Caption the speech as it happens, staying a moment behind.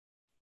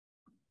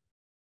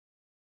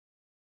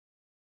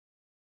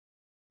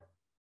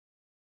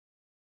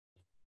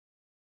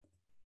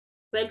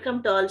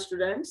Welcome to all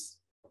students.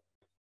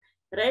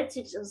 Rayat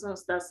शिक्षण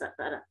संस्था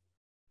सातारा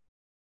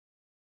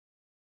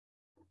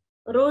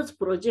रोज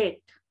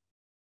project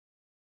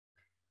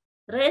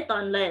Rayat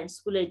online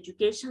school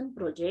education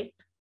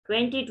project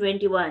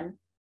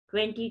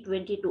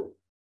 2021-2022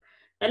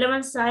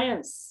 11th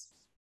science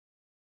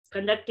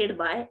conducted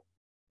by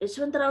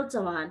Yashwantrao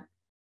Chavan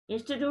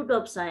Institute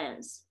of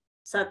Science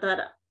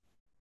Satara.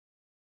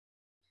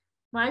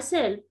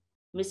 Myself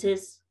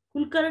Mrs.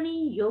 Kulkarni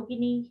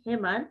Yogini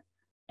Heman,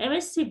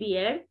 MSc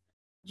B.Ed,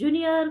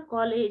 Junior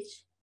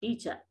College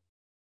Teacher.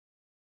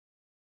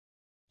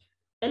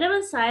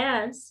 11th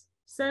Science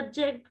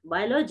Subject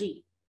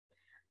Biology.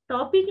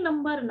 Topic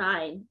number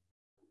 9,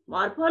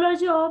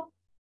 Morphology of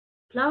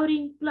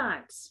Flowering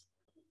Plants.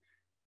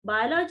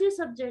 Biology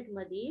subject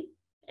मधील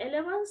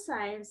 11th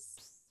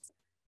Science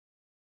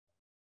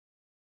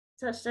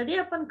चा study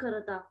आपण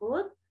करत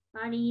आहोत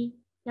आणि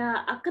या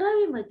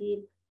 11वी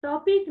मधील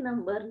topic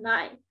number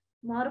 9,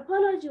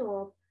 morphology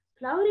of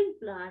flowering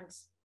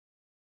plants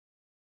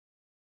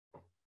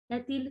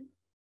यातील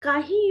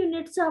काही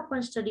युनिटचा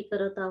आपण स्टडी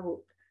करत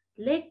आहोत.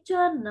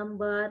 Lecture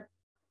number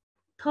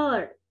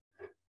 3.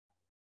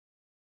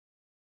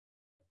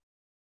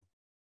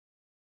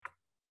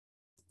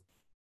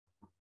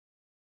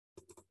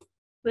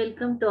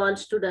 Welcome to all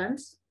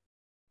students.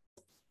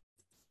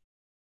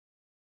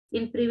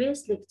 In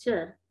previous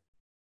lecture,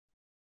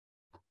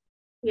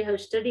 we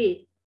have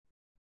studied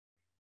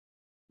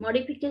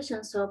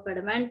modifications of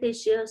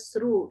adventitious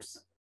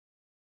roots,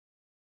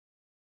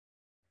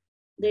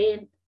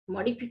 then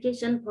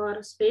modification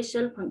for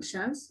special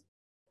functions,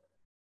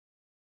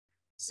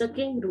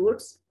 sucking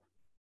roots,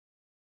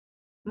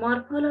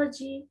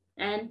 morphology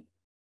and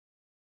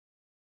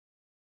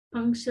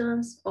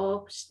functions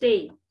of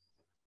stem.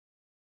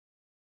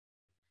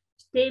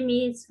 Stem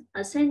is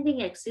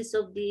ascending axis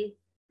of the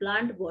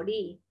plant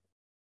body.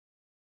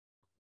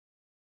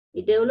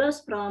 It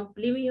develops from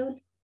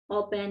plumule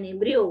of an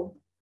embryo.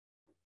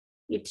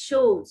 It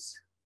shows,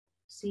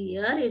 see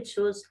here, it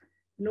shows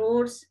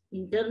nodes,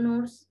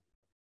 internodes.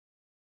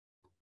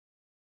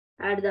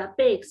 At the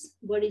apex,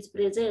 bud is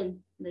present,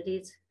 that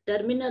is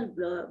terminal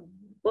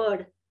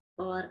bud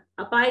or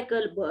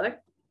apical bud.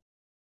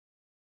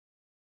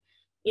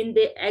 In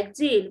the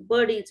axil,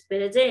 bud is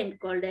present,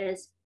 called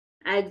as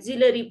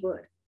axillary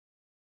bud.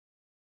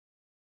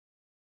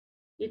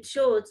 It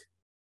shows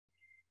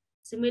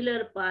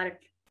similar part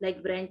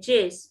like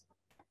branches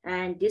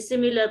and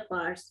dissimilar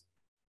parts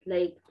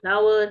like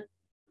flower,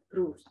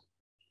 fruits.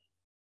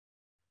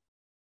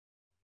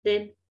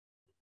 Then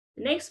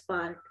next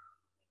part,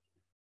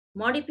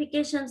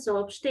 modifications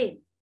of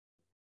stem.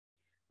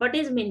 What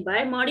is meant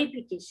by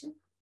modification?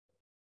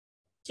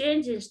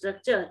 Change in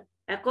structure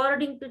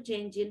according to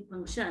change in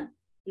function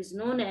is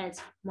known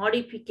as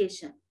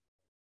modification.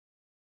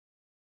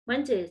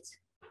 म्हणजेच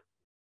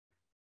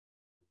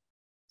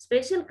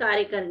special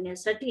कार्य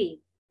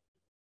करण्यासाठी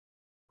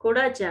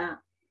खोडाच्या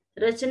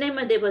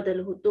रचनेमध्ये बदल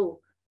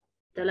होतो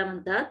त्याला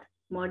म्हणतात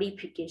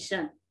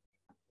modification.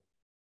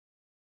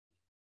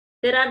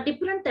 There are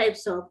different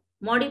types of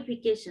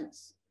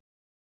modifications.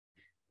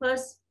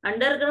 First,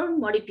 underground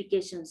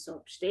modifications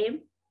of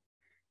stem.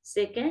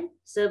 Second,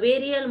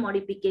 subaerial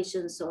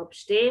modifications of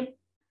stem.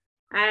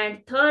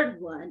 And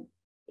third one,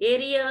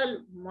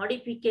 aerial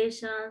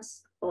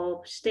modifications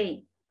of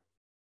stem.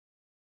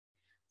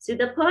 See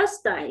the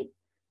first type,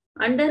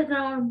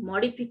 underground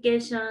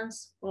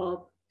modifications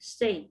of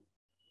stem.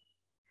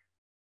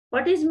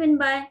 What is meant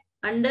by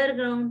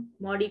underground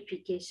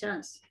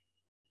modifications?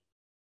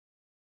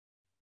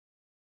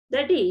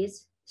 That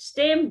is,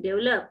 stem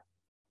developed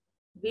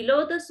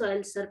below the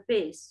soil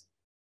surface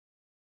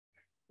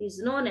is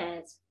known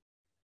as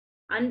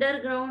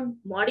underground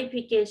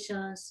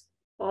modifications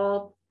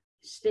of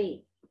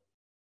stem.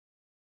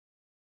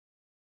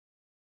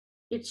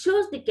 It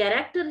shows the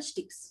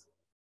characteristics,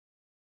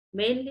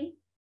 mainly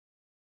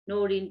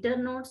node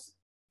internodes,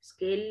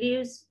 scale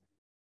leaves,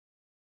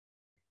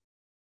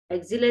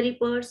 axillary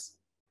buds.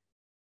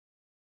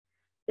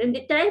 Then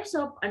the types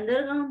of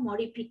underground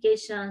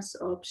modifications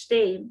of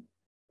stem.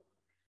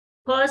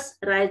 First,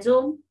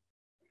 rhizome,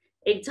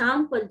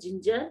 example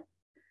ginger.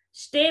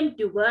 Stem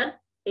tuber,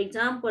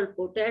 example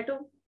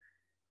potato.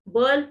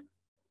 Bulb,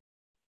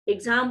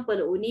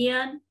 example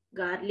onion,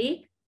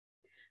 garlic.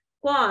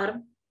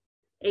 Corm,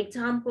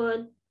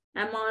 example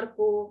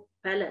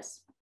amorphophallus.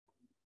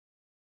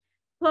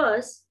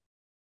 First,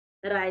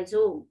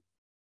 rhizome.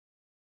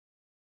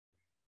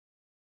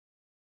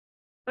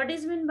 What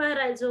is meant by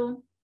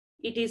rhizome?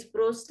 It is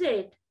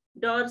prostrate,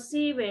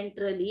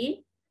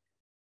 dorsi-ventrally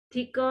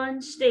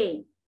thickened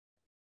stem.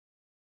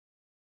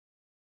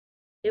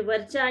 हे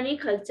वरच्या आणि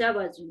खालच्या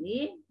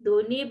बाजूनी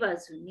दोन्ही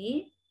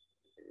बाजूनी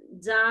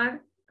जाड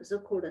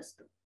असं खोड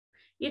असतं.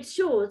 It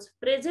shows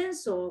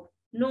presence of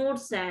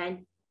nodes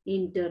and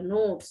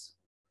internodes.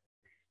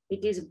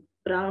 It is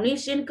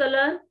brownish in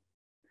color.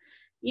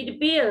 It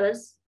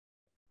bears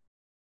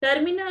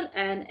terminal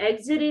and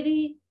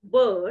axillary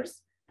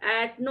buds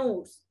at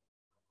nodes.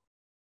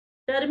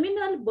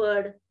 Terminal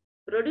bud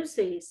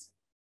produces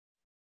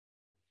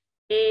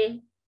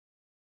a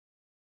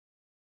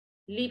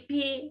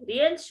leafy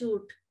real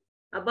shoot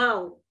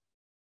above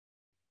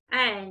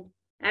and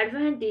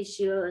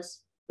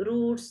adventitious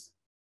roots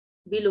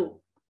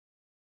below.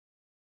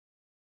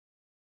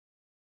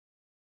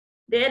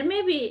 There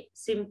may be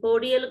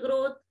sympodial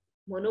growth,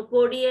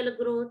 monopodial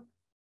growth.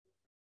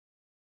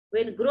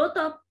 When growth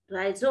of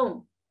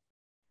rhizome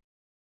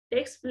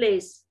takes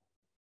place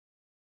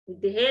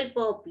with the help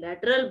of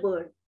lateral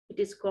bud, it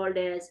is called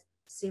as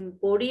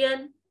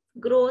sympodial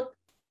growth.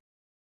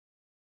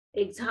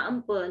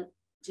 Example,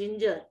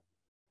 ginger,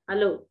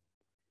 aloe.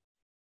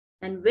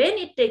 And when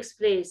it takes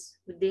place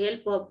with the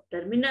help of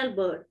terminal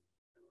bud,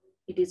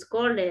 it is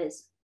called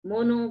as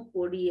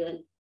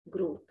monopodial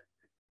growth.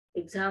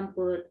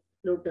 Example,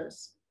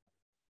 lotus.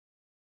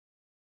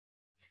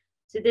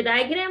 See the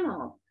diagram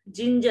of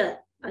ginger,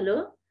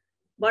 aloe,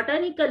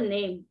 botanical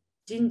name,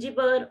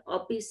 Gingiber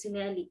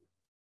officinale.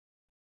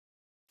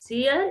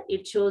 Here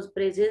it shows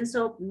presence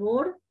of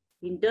node,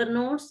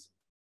 internodes,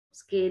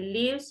 scale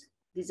leaves.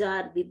 These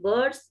are the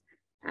buds,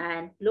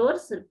 and floor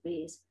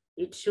surface.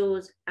 It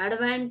shows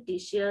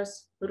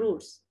adventitious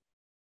roots.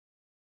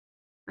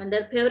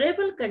 Under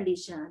favorable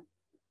condition,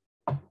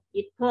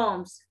 it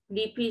forms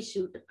leafy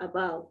shoot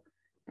above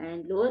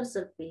and lower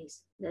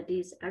surface, that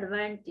is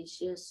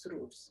adventitious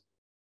roots.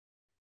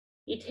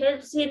 It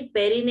helps in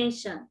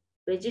perennation,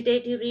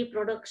 vegetative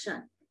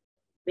reproduction.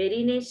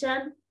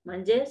 Perennation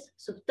म्हणजेच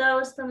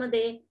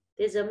सुप्तावस्थेमध्ये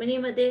ते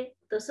जमिनीमध्ये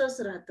तसंच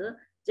राहतं.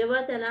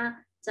 जेव्हा त्याला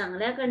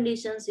चांगल्या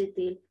conditions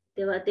येतील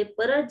तेव्हा ते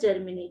परत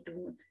जर्मिनेट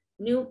होऊन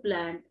न्यू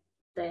प्लांट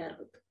तयार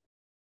होतं.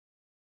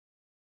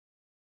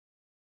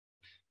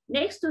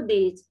 Next to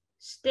this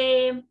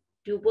stem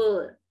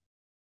tuber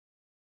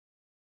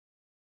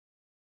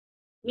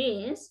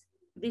means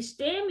the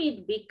stem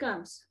it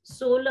becomes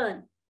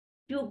swollen,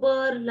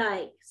 tuber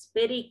like,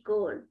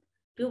 spherical,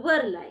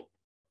 tuber like.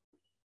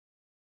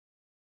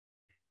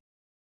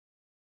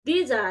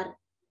 These are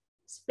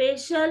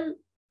special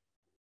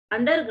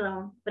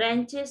underground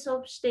branches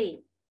of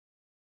stem.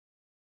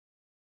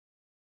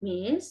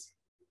 Means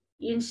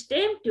in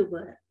stem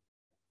tuber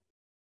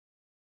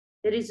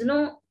there is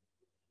no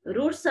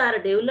roots are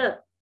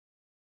developed,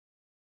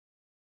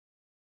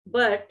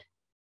 but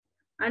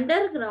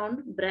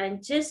underground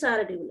branches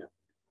are developed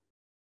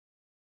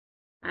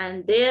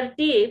and their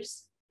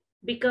tips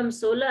become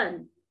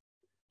swollen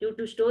due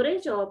to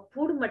storage of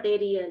food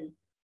material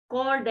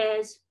called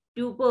as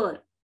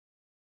tuber.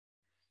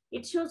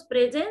 It shows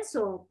presence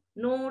of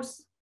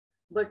nodes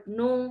but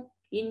no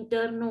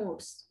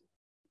internodes.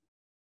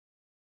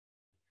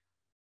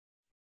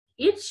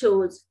 It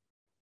shows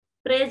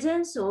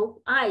presence of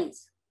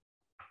eyes.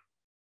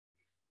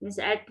 Means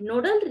at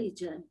nodal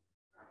region,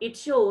 it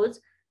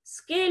shows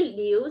scale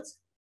leaves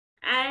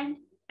and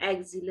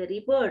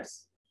axillary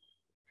buds.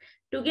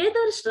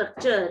 Together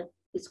structure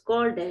is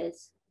called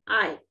as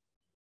eye.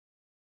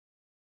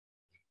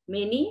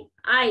 Many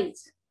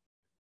eyes.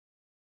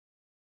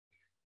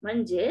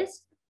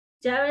 म्हणजेच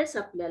ज्यावेळेस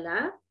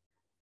आपल्याला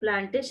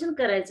plantation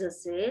करायचं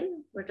असेल,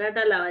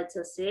 बटाटा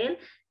लावायचा असेल,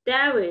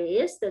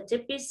 त्यावेळेस त्याचे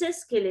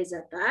पीसेस केले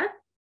जातात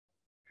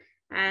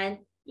and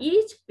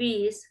each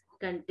piece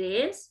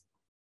contains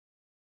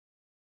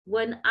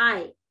one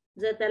eye.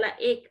 जर त्याला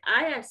एक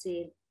आय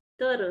असेल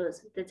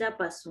तरच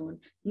त्याच्यापासून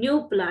न्यू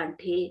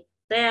प्लांट हे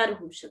तयार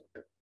होऊ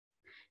शकतं.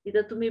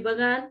 इथं तुम्ही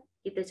बघाल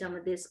की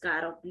त्याच्यामध्ये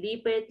स्कार ऑफ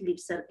लीफ आहेत, लीफ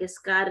सारखे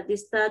स्कार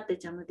दिसतात,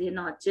 त्याच्यामध्ये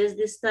नॉचेस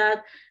दिसतात.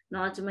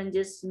 नॉच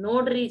म्हणजे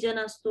नोड रिजन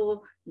असतो,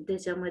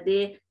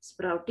 त्याच्यामध्ये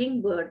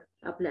स्प्राउटिंग बर्ड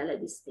आपल्याला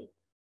दिसते.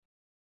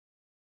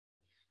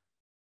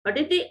 What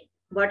is the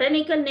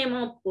botanical name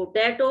of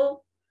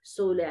potato?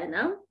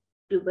 Solanum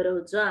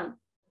tuberosum.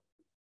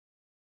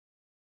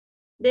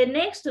 Then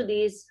next to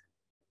this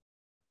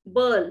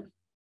bulb,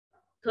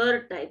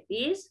 third type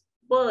is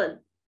bulb.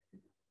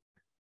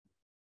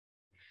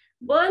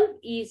 Bulb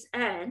is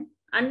an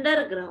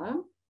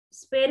underground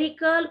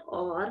spherical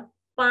or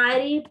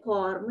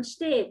pyriform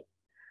stem.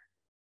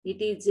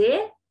 It is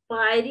a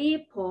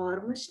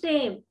pyriform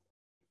stem.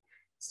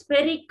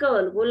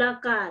 Spherical,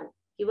 गोलाकार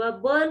किंवा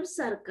bulb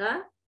सारखा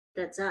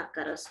त्याचा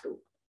आकार असतो.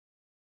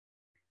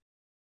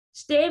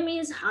 Stem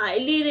is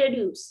highly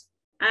reduced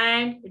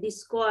and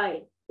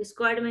discoid.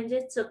 Discoid म्हणजे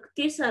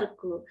चकती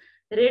सारखं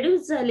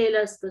reduce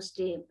झालेलं असतं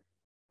स्टेम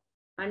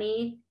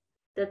आणि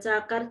त्याचा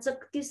आकार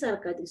चकती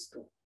सारखा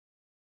दिसतो.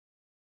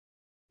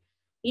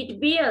 It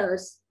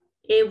bears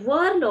a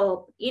whorl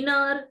of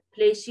inner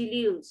fleshy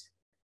leaves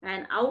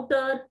and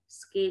outer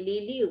scaly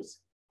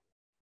leaves.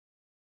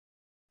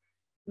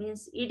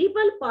 Means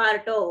edible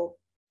part of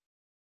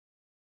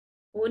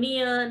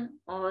onion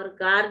or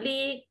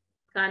garlic,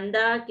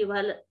 कांदा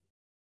किंवा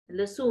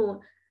लसूण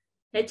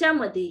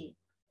ह्याच्यामध्ये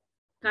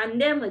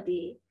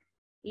कांद्यामध्ये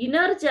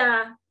इनर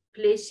ज्या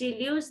फ्लेशी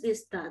लिव्स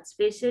दिसतात,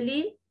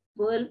 स्पेशली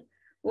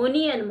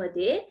ओनियन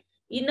मध्ये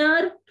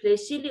इनर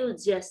फ्लेशी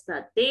लिव्स जे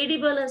असतात ते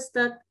एडिबल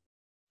असतात,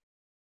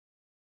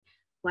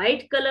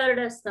 व्हाईट कलर्ड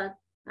असतात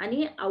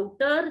आणि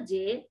आउटर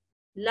जे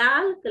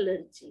लाल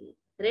कलरचे,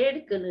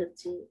 रेड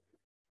कलरचे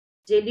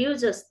जे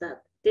लिव्स असतात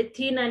ते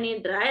थिन आणि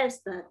ड्राय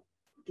असतात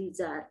these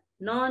are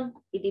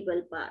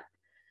non-edible part.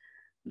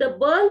 The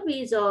bulb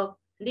is of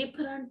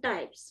different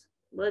types.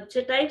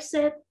 Bulbचे types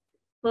आहेत.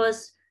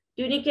 First,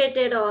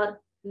 tunicated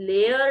or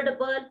layered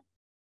bulb.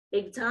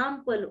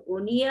 Example,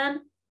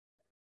 onion.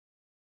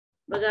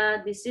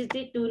 Baka, this is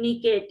the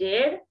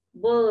tunicated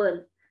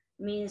bulb.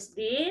 Means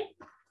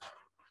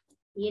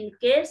in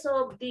case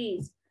of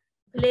these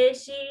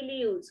fleshy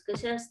leaves,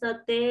 कसे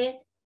असतात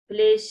ते?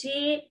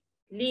 Fleshy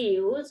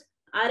leaves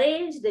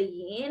arranged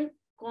in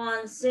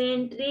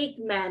concentric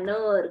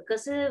manner.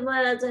 कसे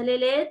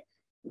झालेले आहेत?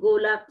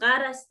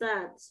 गोलाकार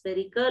असतात,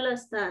 spherical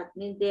असतात.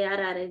 Means they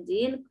are arranged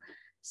in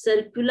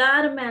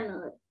circular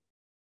manner.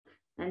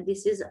 And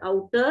this is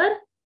outer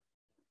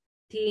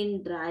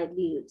thin dry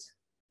leaves.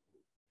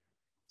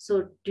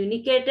 So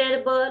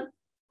tunicated bulb.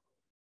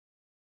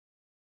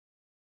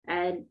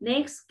 And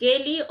next,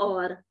 scaly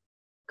or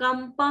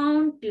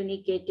compound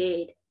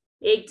tunicated.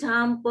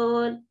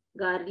 Example,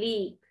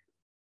 garlic.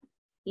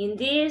 In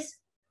this,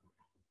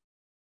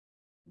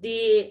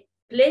 the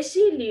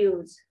fleshy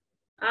leaves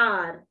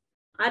are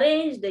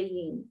arranged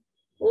in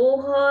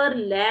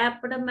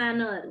overlapped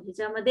manner.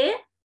 ह्याच्यामध्ये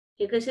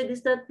हे कसे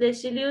दिसतात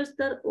fleshy leaves?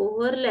 तर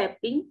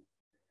overlapping,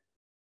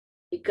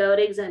 एकावर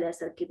एक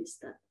झाल्यासारखे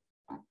दिसतात.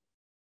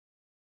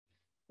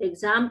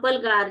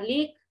 Example,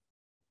 garlic.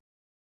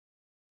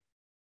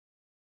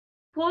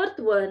 Fourth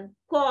one,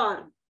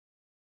 corn.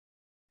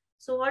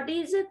 So what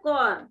is a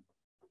corn?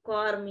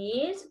 Corn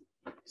is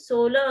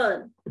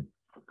solan,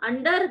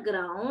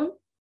 underground,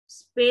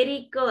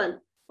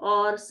 spherical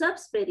or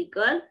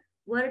subspherical,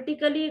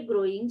 vertically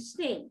growing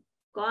stem.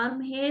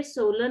 Corn हे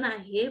सोलन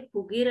आहे,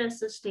 फुगीर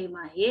असं स्टेम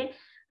आहे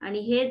आणि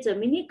हे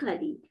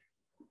जमिनीखाली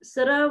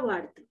सरळ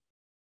वाढते.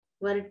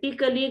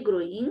 Vertically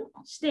growing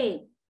stem.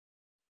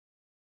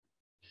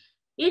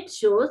 It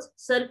shows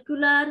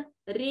circular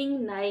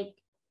ring-like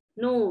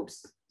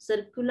nodes.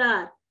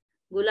 Circular,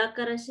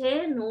 गोलाकार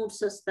असे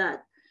nodes असतात.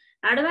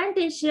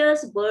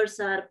 Adventitious buds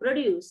are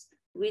produced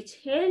which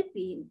help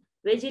in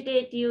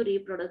vegetative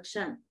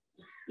reproduction.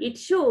 It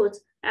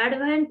shows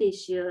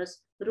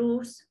adventitious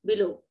roots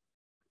below.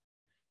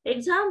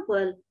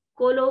 Example,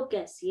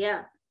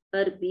 colocasia.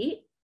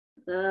 अरबी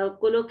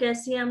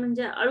colocasia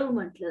म्हणजे अळू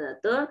म्हटलं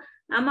जातं.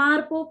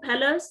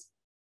 Amorphophallus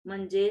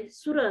म्हणजे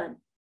सुरण.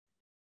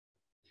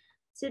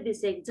 See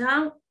this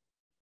example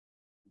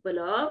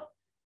of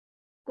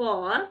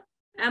corn,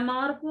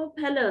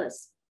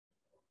 amorphophallus.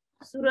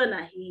 सुरण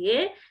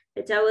आहे,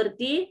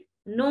 त्याच्यावरती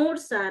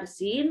nodes are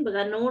seen.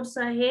 बघा nodes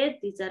आहेत,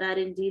 these are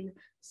arranged in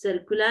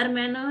circular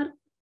manner.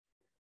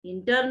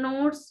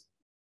 Internodes.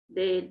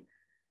 Then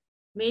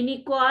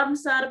many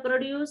corms are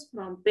produced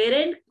from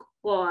parent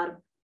corm.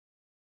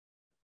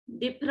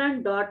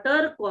 Different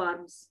daughter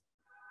corms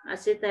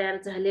असे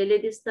तयार झालेले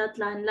दिसतात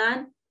लहान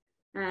लहान.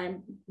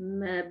 And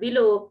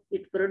below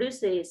it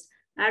produces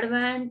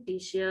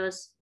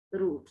adventitious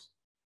roots.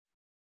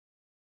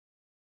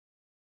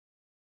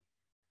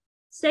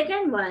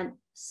 Second one,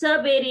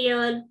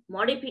 subaerial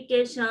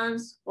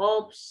modifications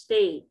of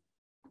stem.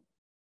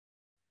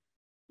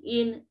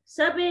 In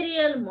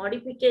subaerial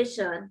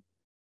modification,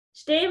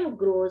 stem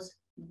grows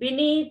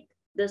beneath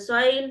the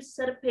soil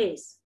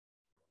surface.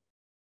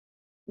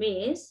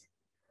 Means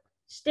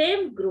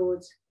stem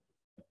grows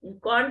in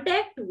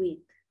contact with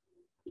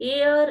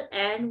air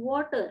and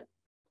water.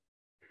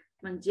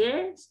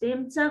 म्हणजे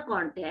स्टेमचा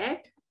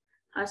contact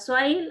हा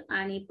soil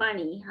आणि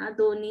पाणी हा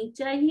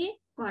दोन्हीच्याही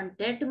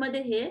contact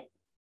मध्ये हे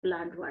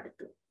plant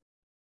वाढतं.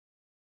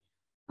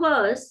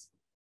 First,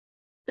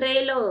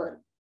 trailer.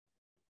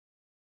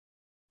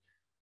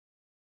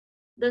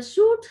 The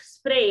shoot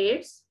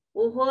spreads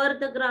over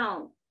the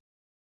ground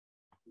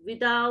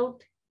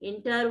without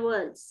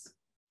intervals.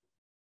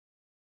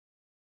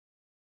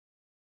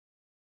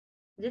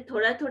 म्हणजे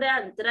थोड्या थोड्या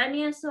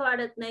अंतराने असं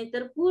वाढत नाही,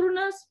 तर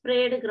पूर्ण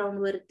स्प्रेड ग्राउंड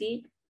वरती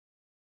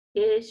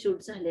हे शूट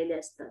झालेले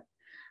असतात.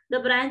 The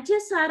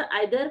branches are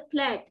either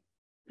flat.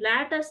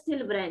 Flat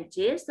असतील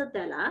ब्रांचेस तर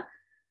त्याला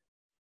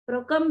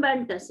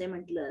प्रोकम्बंट असे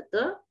म्हटलं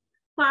जातं.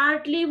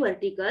 Partly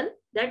vertical,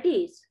 that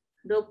is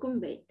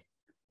डोकुम्बेंट.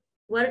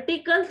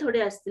 Vertical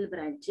थोडे असतील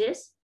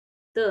ब्रांचेस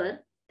तर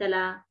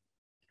त्याला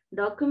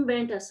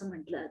डॉक्युमेंट असं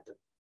म्हटलं जातं.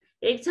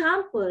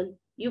 एक्झाम्पल,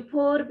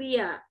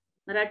 युफोर्बिया,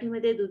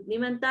 मराठीमध्ये दुधनी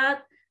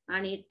म्हणतात.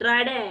 आणि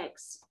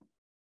ट्रायडॅक्स.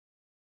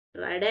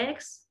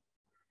 ट्रायडॅक्स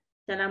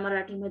त्याला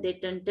मराठीमध्ये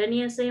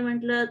टणटणी असंही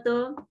म्हटलं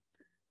जातं.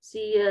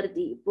 सियर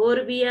दी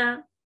इफोर्बिया.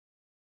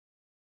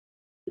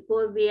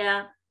 इफोर्बिया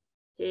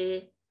हे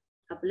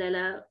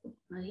आपल्याला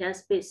ह्या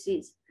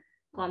स्पेसीज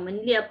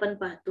कॉमनली आपण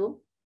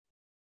पाहतो.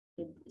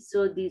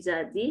 So these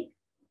are the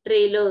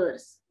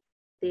trailers.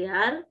 They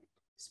are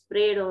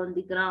spread on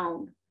the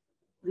ground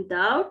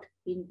without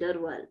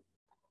interval.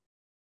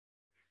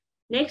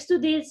 Next to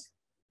this,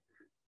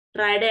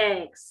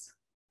 tridax.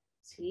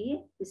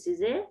 See, this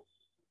is a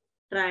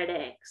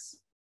tridax.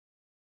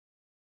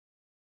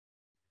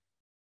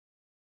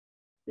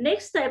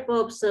 Next type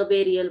of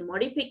subaerial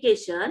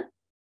modification,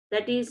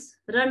 that is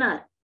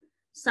runner,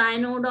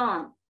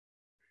 cynodon.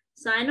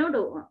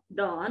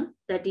 Cynodon,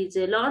 that is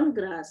a lawn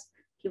grass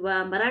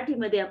किंवा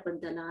मराठीमध्ये आपण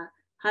त्याला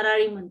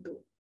हराळी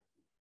म्हणतो.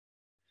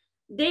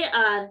 They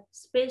are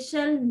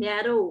special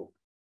narrow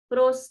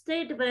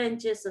prostate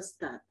branches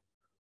असतात.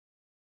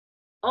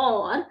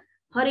 Or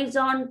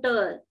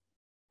horizontal,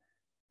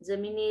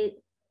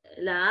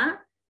 जमिनीला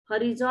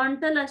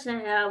horizontal अशा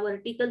ह्या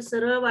vertical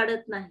सरळ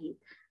वाढत नाहीत,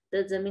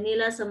 तर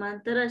जमिनीला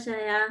समांतर अशा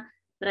ह्या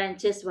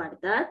ब्रांचेस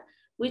वाढतात,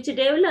 which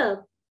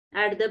develop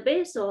at the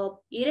base of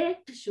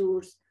erect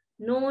shoots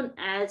known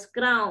as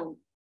crown.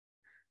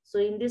 So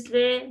in this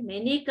way,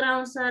 many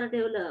crowns are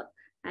developed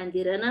and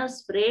the runners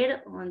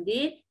spread on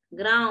the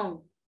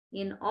ground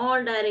in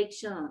all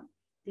directions.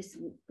 This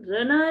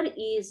runner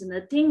is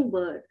nothing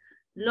but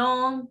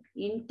long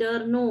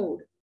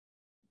internode.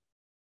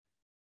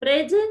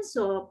 Presence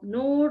of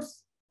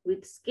nodes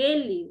with scale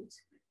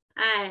leaves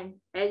and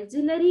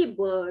axillary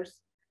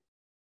buds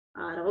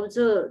are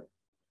observed.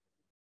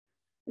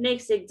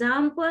 Next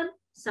example,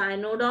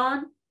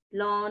 cynodon,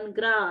 lawn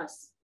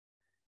grass,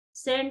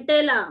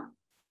 centella,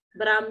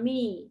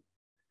 brahmi,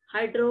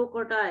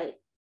 hydrocotyle,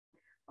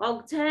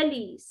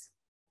 oxalis.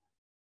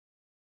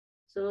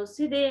 So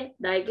see the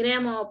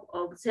diagram of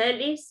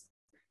oxalis,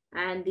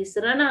 and this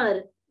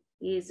runner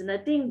is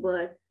nothing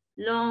but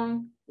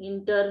long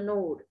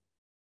internode.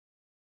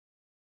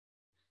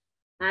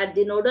 At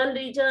the nodal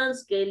region,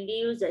 scale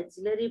leaves,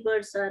 axillary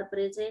buds are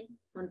present.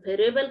 On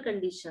favorable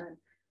condition,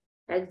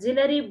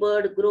 axillary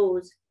bud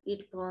grows,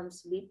 it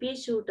forms leafy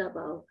shoot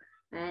above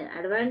and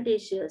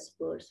adventitious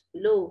buds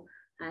below,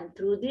 and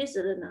through this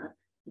runner,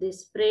 they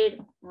spread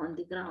on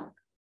the ground.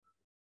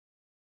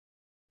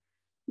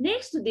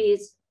 Next to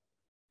this,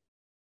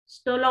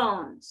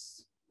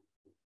 stolons.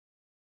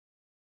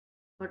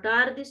 What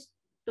are the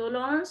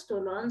stolons?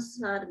 Stolons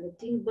are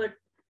nothing but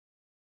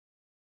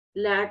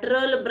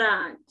lateral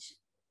branch.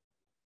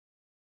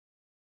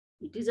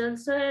 It is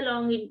also a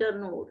long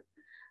internode.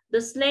 The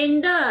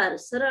slender,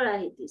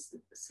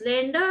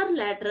 slender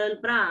lateral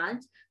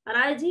branch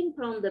arising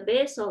from the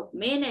base of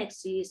main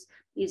axis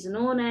is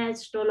known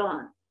as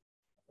stolon.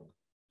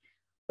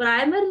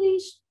 Primarily,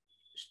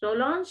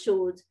 stolon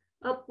shows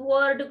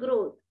upward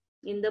growth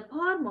in the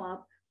form of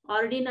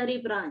ordinary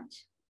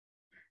branch.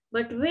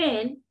 But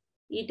when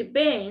it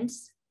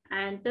bends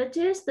and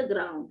touches the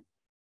ground,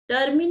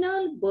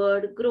 terminal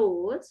bud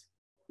grows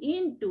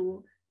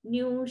into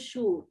new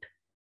shoot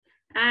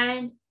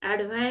and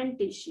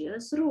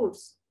adventitious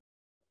roots.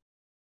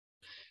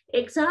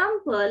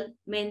 Example,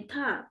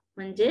 mentha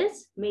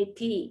म्हणजेच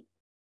मेथी.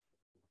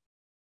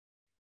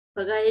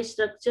 बघा हे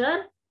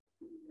structure.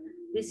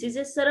 This is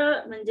a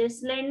सरळ म्हणजे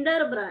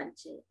slender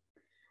branch.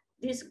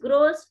 This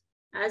grows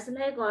as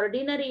like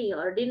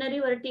ordinary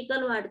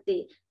vertical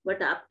वाढते,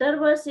 but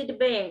afterwards it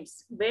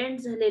bends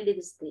झालेली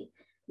दिसते.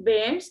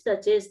 Bends,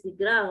 touches the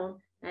ground,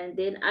 and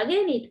then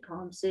again it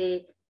forms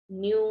a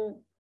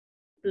new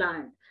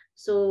plant.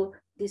 So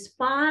this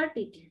part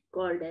it is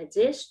called as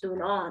a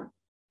stolon.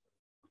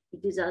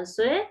 It is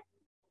also a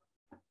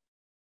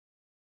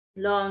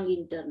long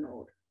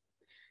internode.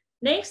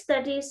 Next,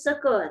 that is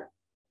sucker.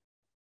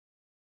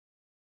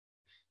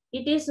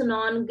 It is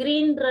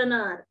non-green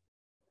runner.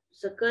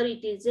 Sucker,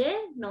 it is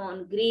a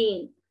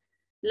non-green,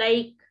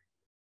 like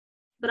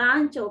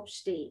branch of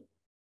stay.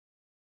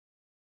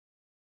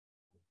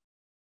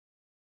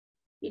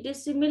 It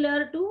is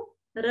similar to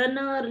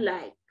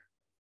runner-like,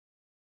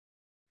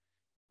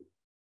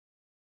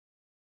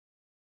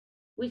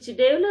 which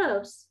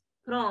develops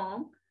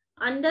from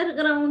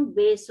underground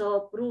base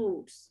of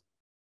roots.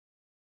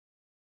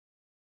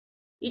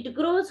 It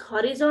grows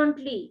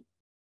horizontally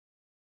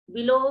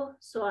below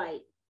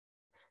soil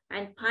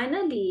and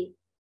finally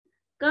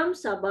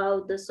comes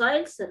above the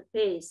soil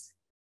surface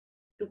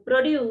to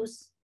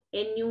produce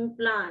a new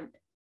plant.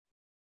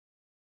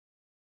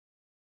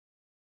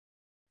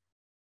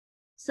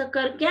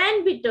 Sucker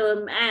can be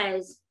termed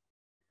as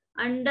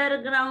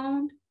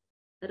underground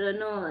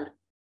runner.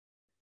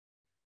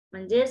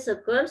 म्हणजे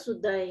sucker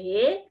सुद्धा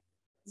हे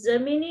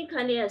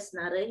जमिनीखाली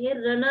असणारं हे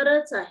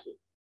रनरच आहे.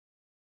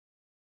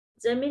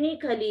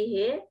 जमिनीखाली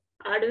हे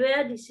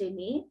आडव्या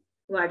दिशेने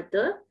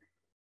वाढतं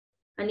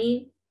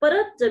आणि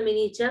परत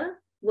जमिनीच्या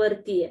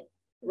वरती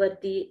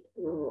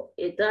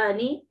येतं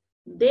आणि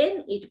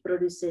then it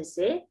produces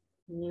a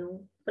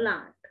new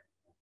plant.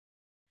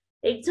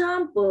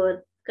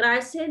 Example,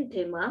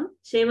 chrysanthemum,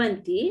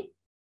 शेवंती,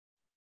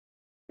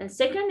 and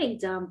second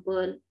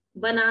example,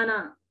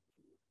 banana.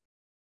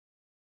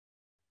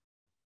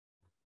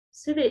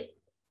 See the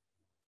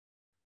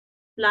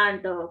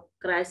plant of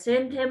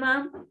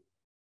chrysanthemum.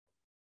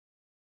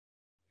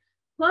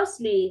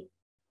 Firstly,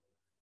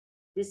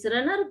 this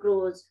runner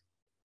grows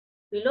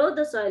below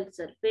the soil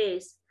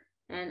surface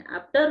and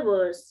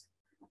afterwards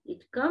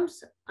it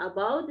comes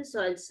above the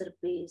soil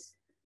surface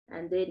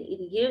and then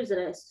it gives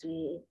rise to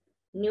a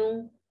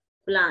new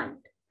plant.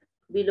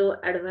 Below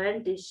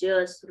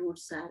adventitious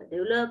roots are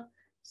developed.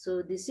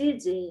 So this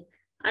is a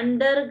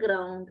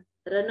underground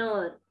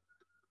runner.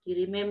 You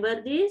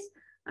remember this?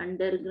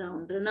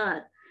 Underground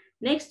runner.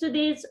 Next to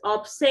this,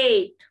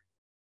 offset.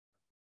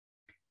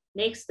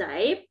 Next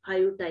type,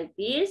 5 type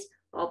is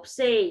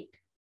offset.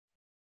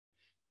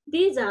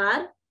 These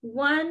are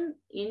one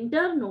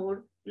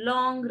internode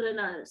long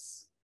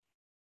runners.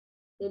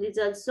 There is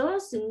also a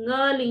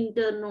single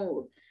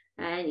internode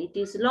and it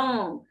is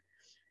long.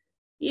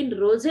 In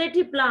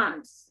rosette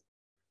plants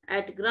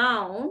at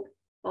ground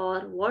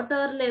or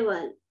water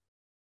level,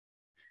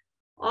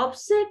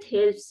 offset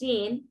helps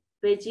in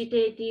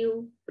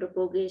vegetative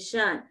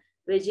propagation,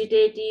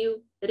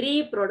 vegetative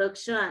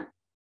reproduction.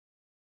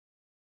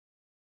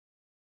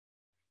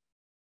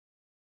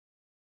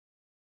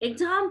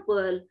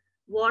 Example,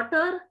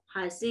 water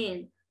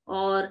hyacinth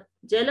or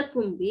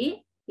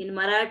jalakumbi, in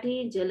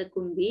Marathi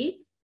jalakumbi,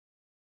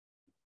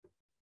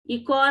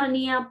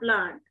 Ecornia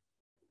plant.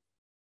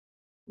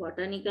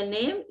 Botanical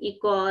name,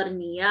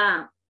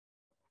 Ecornia.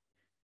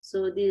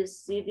 So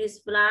see this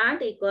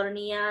plant,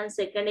 Ecornia.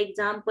 Second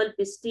example,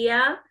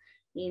 Pistia.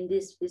 In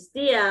this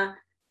Pistia,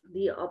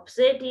 the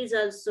offset is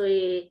also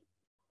a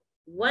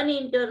one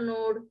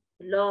internode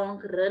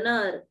long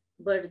runner,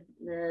 but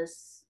the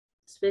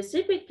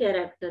specific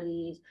character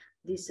is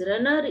this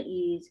runner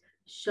is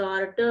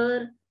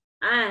shorter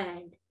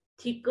and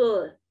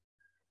thicker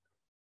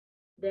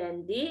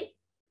than the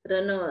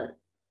runner.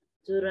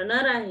 जो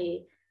runner आहे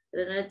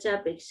रनरच्या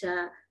पेक्षा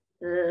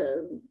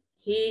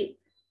ही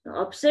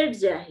offset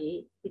जे आहे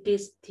it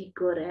is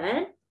thicker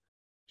and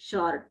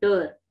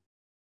shorter.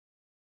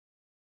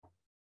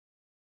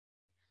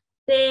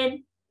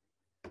 Then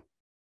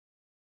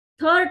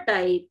third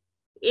type,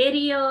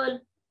 aerial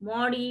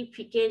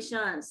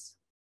modifications.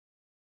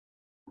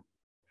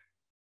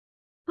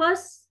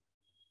 First,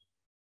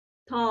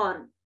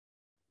 thorn.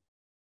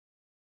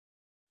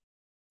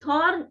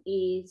 Thorn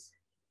is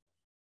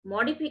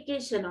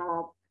modification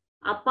of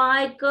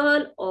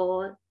apical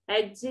or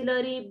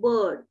axillary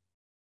bird.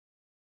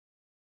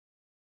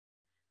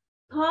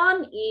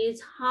 Thorn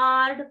is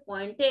hard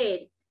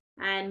pointed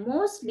and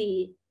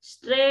mostly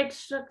straight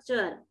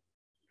structure,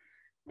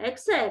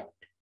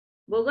 except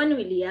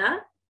bougainvillea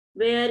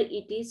where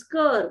it is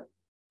curved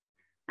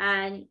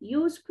and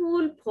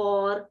useful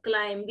for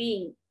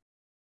climbing.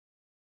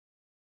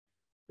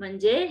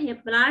 म्हणजे हे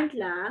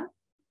प्लांटला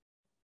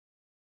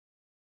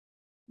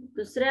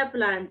दुसऱ्या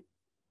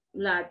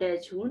प्लांटला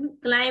attach होऊन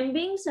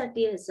climbing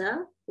साठी याचा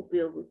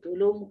उपयोग होतो.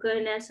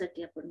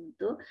 लोंबकळण्यासाठी आपण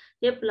म्हणतो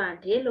हे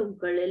plant हे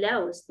लोंबकळलेल्या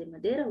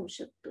अवस्थेमध्ये राहू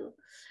शकतो.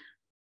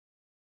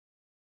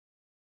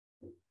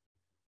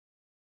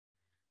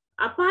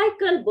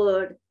 Apical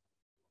bird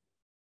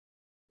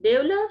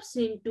develops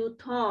into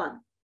thorn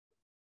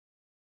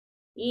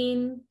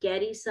in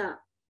Carissa.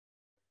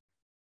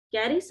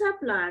 Carissa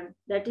plant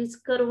that is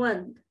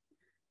करवंद.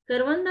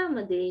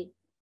 करवंदामध्ये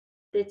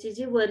त्याची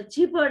जी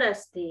वरची पड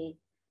असते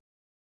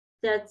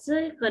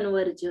त्याचं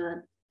कन्वर्जन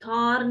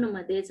थॉर्न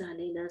मध्ये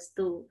झालेलं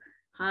असतो.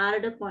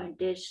 हार्ड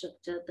पॉइंटेड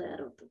स्ट्रक्चर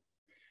तयार होतो.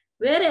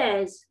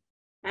 Whereas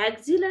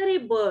axillary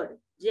bird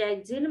जे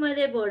एक्झिल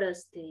मध्ये बर्ड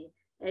असते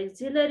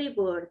axillary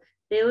bud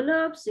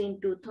develops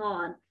into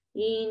thorn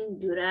इन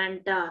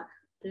ड्युरॅन्टा.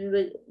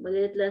 तुम्ही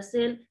बघितलं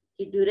असेल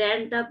की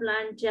ड्युरॅन्टा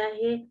प्लांट जे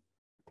आहे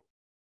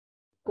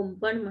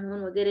कुंपण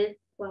म्हणून वगैरे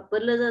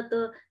वापरलं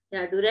जातं.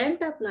 या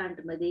ड्युरॅन्टा प्लांट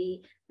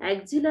मध्ये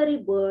axillary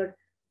bud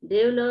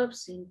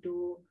develops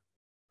into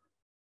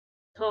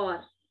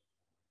thorn.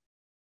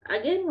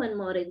 Again, one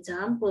more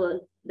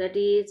example, that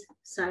is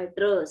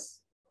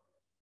citrus.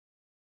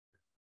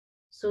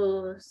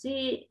 So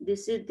see,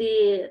 this is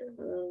the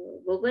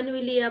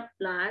bougainvillea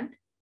plant.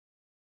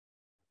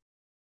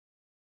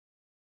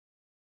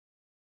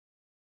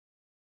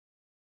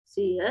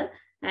 See here,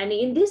 and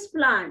in this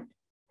plant,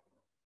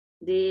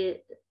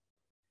 the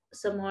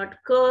somewhat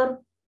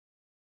curved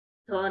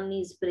thorn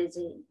is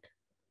present.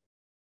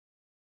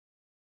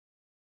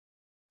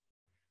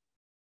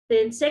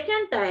 Then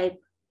second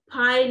type,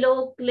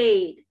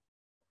 phylloclade.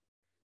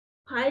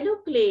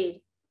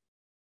 Phylloclade,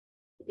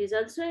 it is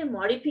also a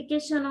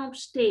modification of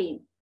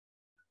stem.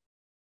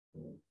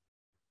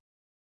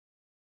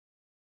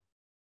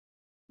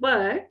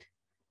 But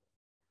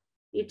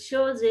it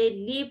shows a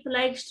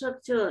leaf-like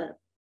structure.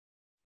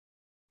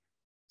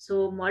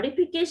 So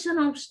modification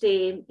of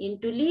stem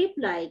into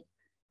leaf-like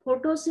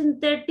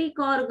photosynthetic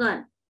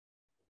organ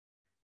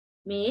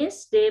means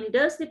stem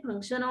does the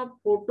function of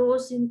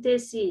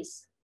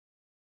photosynthesis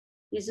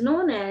is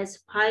known as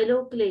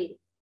phylloclade.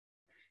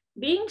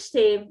 Being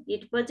stem,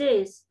 it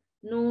possesses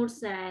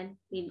nodes and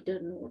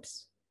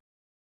internodes.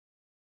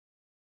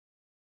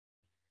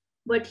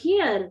 But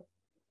here,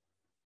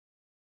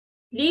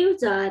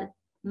 leaves are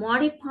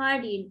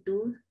modified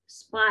into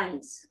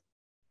spines.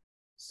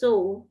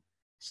 So,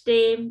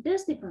 stem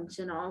does the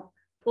function of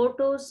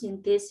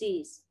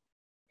photosynthesis.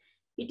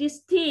 It is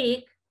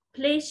thick,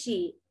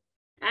 fleshy,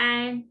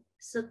 and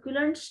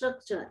succulent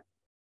structure.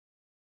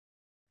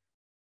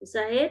 असं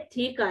आहे,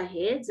 thick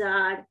आहे,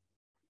 जाड,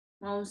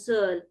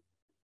 मांसल,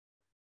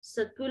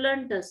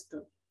 succulent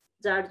असतं,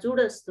 जाडजूड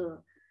असतं.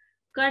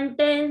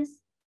 Contains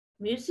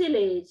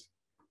mucilage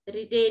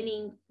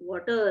retaining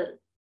water.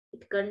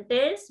 It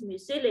contains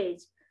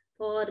mucilage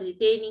for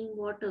retaining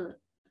water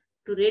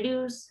to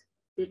reduce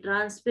the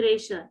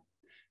transpiration.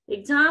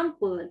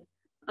 Example,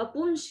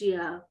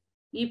 Apuntia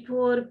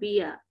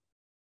euphorbia.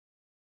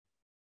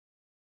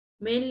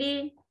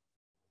 Mainly,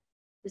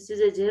 this is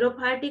a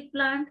xerophytic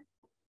plant.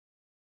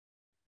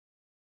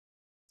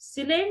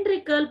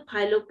 Cylindrical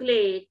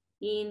phylloclade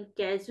in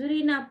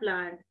casuarina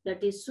plant,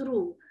 that is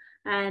shrew,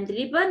 and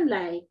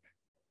ribbon-like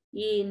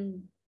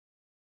in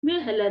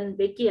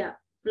Muehlenbeckia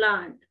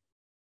plant.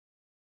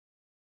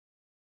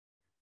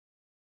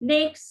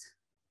 Next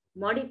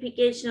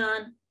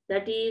modification,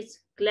 that is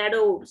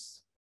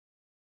cladodes.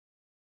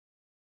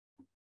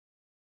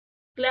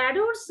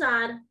 Cladodes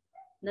are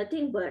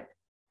nothing but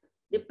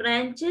the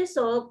branches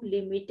of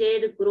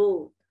limited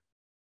growth.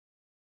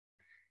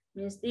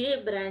 Means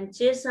the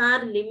branches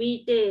are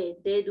limited,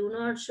 they do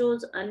not show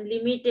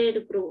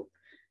unlimited growth.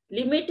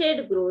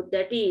 Limited growth,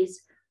 that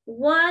is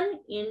one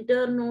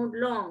internode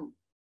long,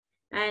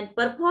 and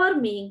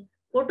performing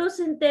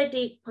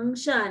photosynthetic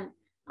function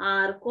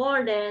are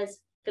called as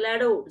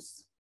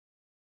cladodes.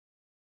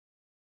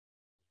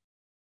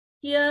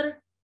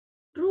 Here,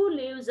 true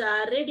leaves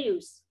are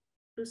reduced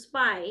to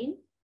spine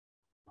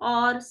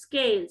or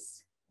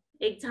scales.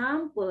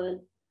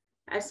 Example,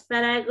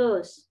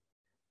 asparagus,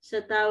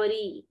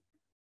 shatavari.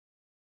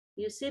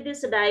 You see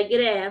this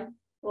diagram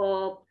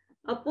of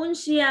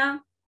Apuntia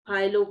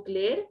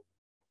phylloclade.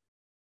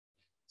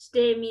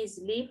 Stem is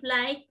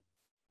leaf-like,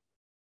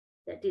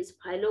 that is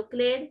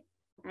phylloclade,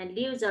 and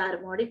leaves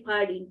are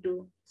modified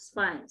into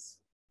spines.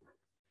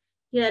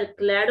 Here,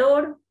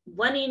 cladode,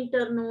 one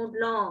internode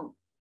long.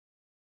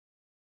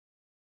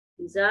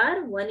 These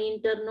are one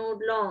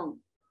internode long,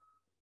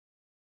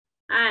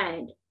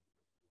 and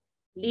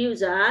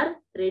leaves are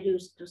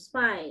reduced to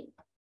spine.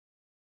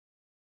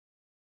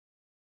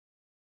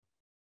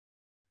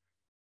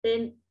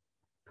 Then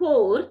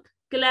fourth,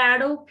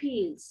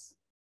 cladophiles.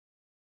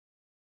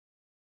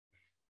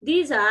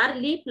 These are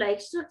leaf-like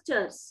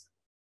structures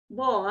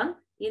born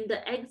in the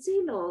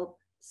axil of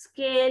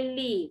scale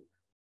leaf.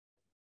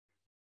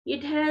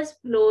 It has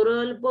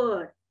floral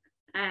bud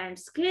and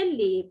scale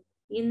leaf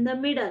in the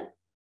middle.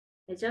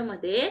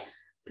 ह्याच्यामध्ये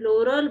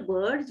floral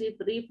bird, जी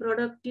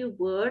reproductive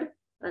bird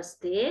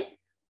असते,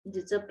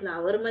 जिचं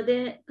flower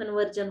मध्ये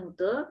conversion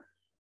होतं,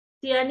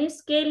 ती आणि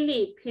scale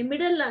leaf हे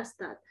मिडलला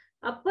असतात.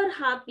 Upper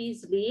half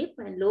is leaf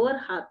and lower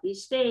half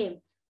is stem.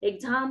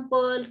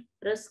 Example,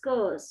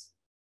 ruscus.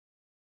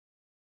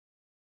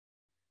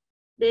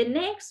 The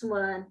next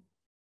one,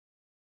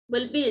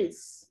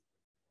 bulbils.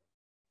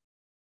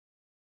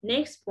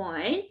 Next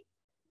point,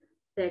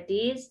 that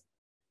is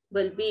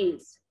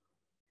bulbils.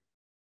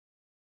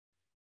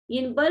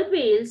 In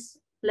bulbils,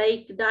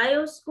 like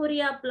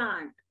Dioscorea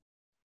plant,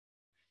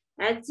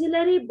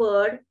 axillary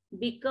bud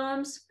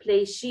becomes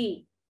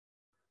fleshy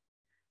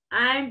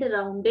and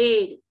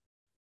rounded.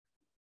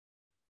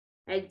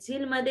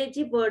 Axil मध्ये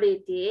जी बड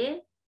येते,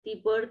 ती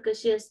बड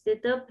कशी असते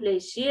तर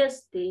fleshy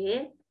असते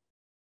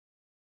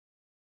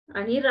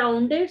आणि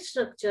rounded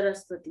structure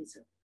असतं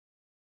तिचं.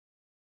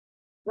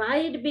 Why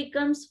it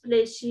becomes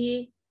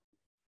fleshy?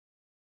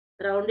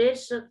 Rounded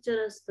structure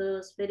असतं,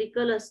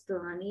 spherical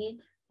असतं, आणि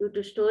due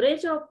to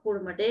storage of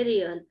food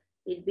material,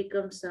 it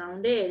becomes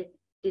rounded.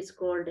 It is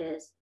called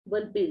as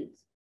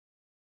bulbils.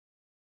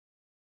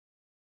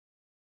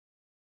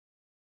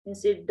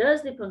 Means it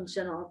does the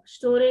function of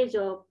storage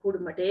of food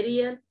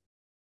material.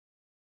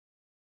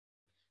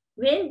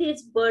 When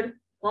this bud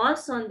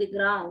falls on the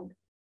ground,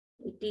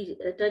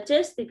 it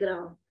touches the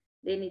ground,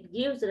 then it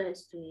gives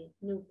rise to a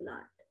new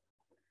plant.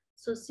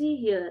 So see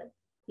here,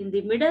 in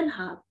the middle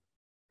half,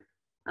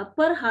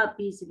 upper half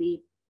is leaf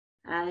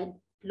and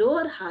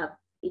lower half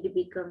it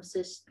becomes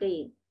a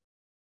stem.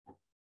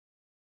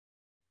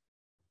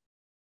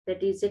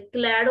 That is a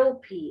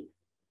cladophile.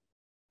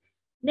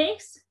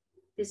 Next,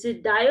 this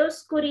is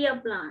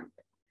Dioscorea plant.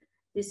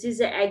 This is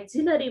an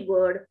axillary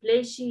bud,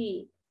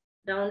 fleshy,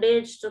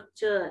 rounded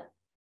structure.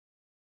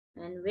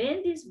 And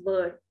when this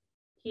bud,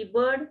 ही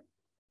बड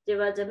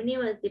जेव्हा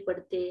जमिनीवरती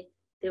पडते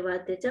तेव्हा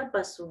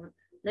त्याच्यापासून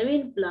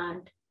नवीन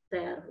plant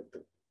तयार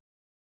होतो.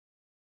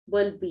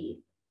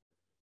 bulbil.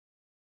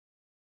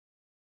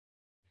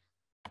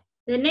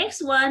 The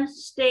next one,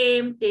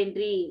 stem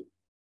tendril.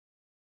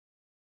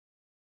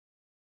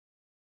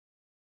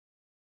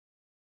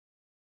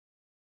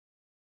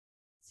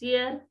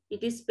 Here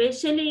it is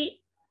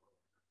specially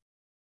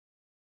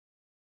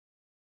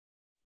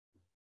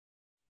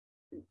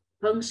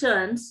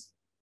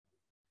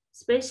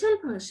special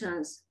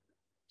functions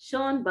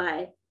shown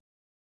by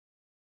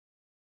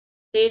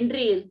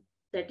tendril,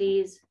 that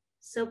is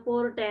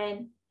support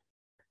and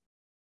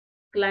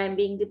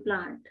climbing the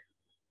plant.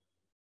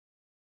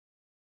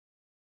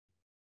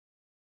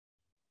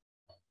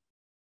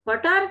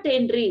 What are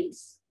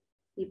tendrils?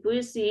 If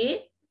we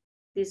see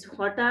this,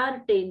 what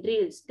are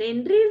tendrils?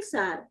 Tendrils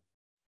are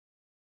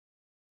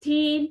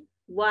thin,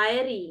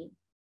 wiry,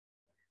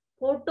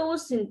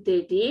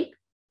 photosynthetic,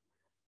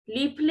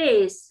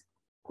 leafless,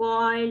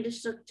 coiled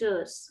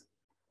structures.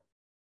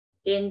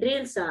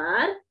 Tendrils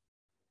are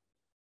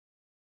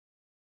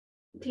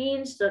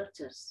thin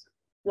structures.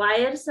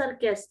 Wires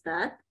सारखे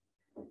असतात.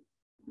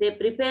 They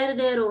prepare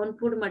their own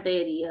food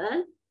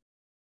material.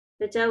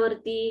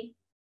 त्याच्यावरती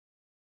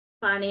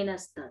पाणी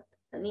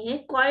नसतात आणि हे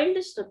coiled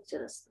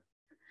structure असतात.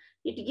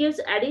 It gives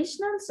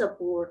additional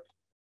support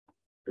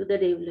to the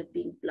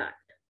developing plant.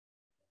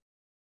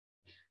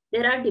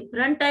 There are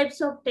different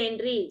types of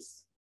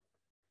tendrils.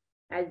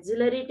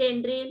 Axillary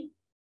tendril,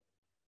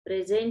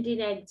 present in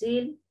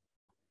axil.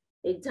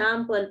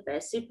 Example,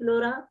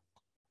 passiflora.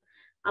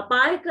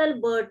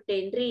 Apical bud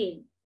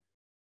tendril,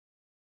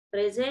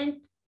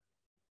 present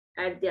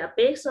at the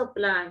apex of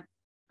plant.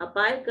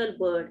 Apical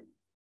bud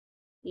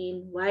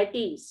in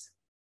vitis.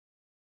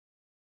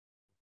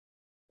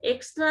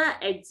 Extra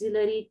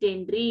axillary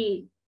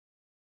tendril.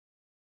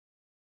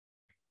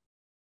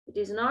 It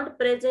is not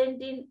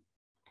present in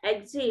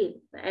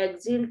axil.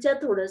 Axilच्या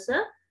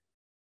थोडंसं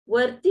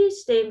वरती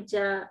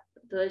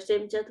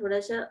स्टेमच्या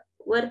थोड्याशा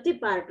वरती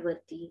part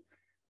वरती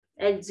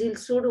एक्झिल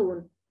सोडून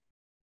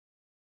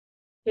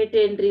हे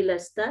tendril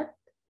असतात.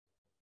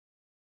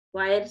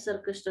 Wire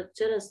सारखं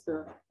structure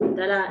असतं,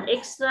 त्याला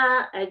एक्स्ट्रा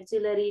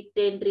एक्झिलरी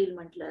टेंड्रिल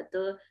म्हटलं.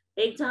 तर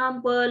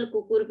example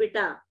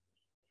Cucurbita.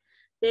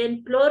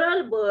 Then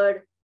floral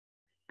bird,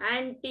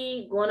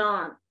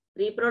 अँटीगोनॉन.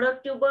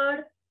 Reproductive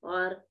bird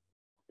और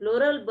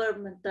फ्लोरल बर्ड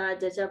म्हणतात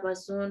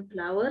ज्याच्यापासून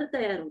फ्लावर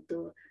तयार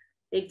होतं.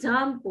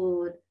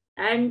 Example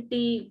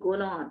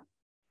अँटीगोनॉन.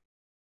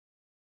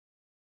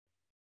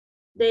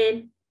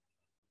 Then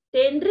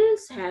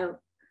tendrils have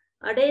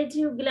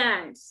adhesive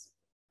glands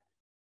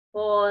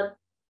for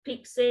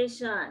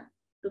fixation,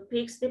 to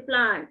fix the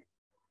plant.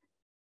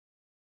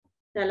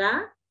 त्याला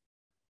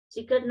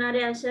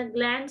चिकटणारे अशा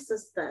ग्लँड्स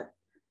असतात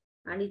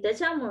आणि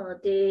त्याच्यामुळे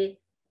ते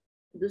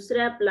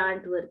दुसऱ्या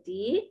प्लांट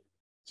वरती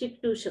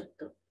चिकटू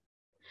शकतो.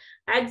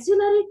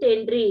 Axillary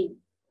tendril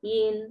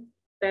in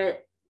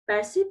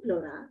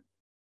passiflora.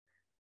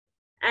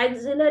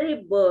 Axillary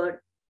bud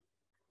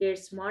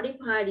gets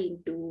modified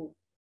into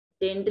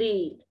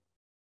tendril.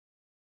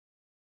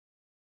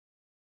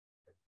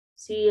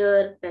 See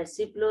here,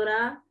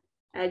 passiflora,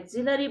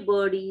 axillary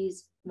bud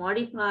is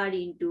modified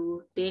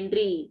into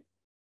tendril.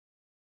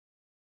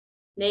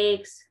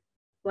 Next,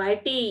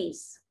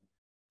 vitis.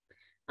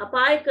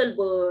 Apical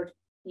bud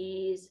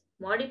is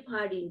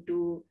modified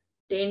into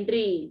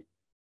tendril.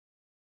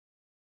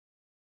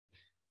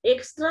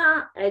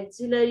 Extra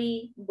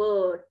axillary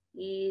bud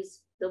is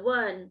the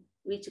one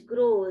which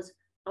grows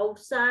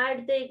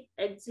outside the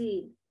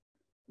axil.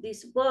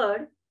 This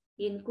bud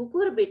in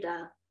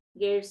cucurbita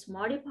gets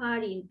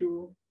modified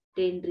into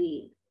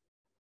tendril.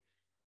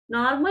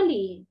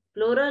 Normally,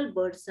 floral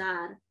buds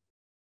are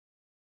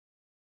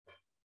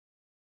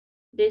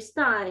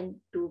destined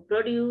to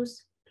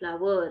produce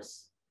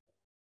flowers.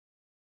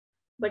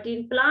 But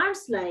in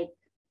plants like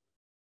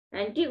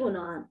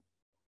Antigonon,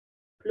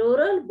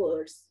 floral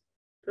buds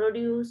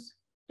produce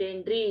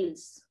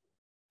tendrils.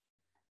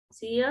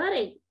 See here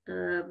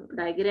a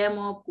diagram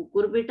of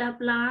cucurbita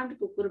plant.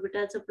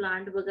 Cucurbitaचं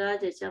plant बघा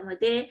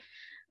ज्याच्यामध्ये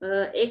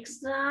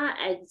extra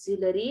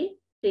auxiliary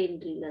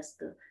tendril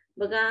असतं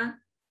बघा.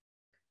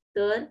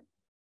 तर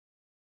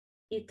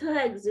इथं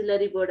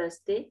auxiliary बड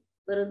असते,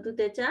 परंतु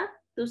त्याच्या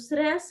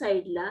दुसऱ्या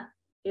साइडला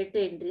हे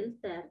टेंड्रिल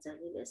तयार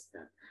झालेले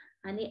असतात.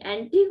 आणि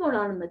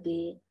अँटिगोनॉन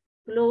मध्ये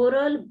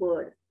फ्लोरल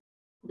बड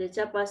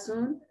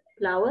ज्याच्यापासून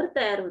फ्लावर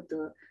तयार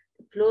होतं,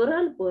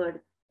 floral bud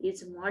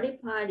is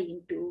modified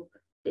into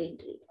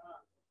tendril.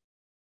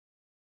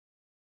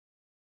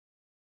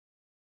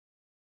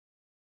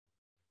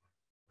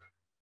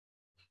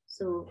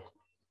 So,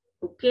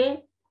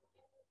 okay,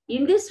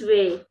 in this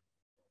way,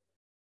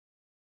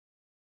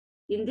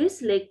 in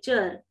this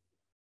lecture,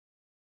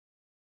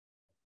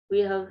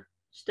 we have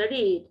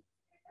studied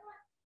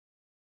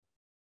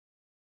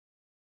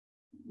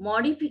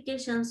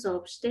modifications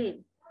of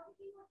stem.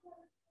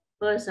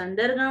 First,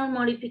 underground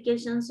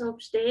modifications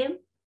of stem.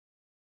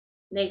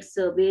 Next,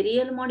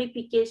 burial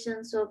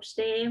modifications of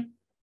stem.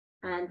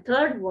 And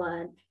third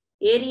one,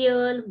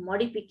 aerial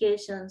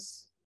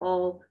modifications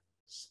of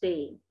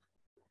stem.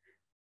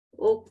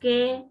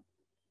 Okay,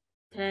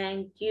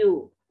 thank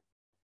you.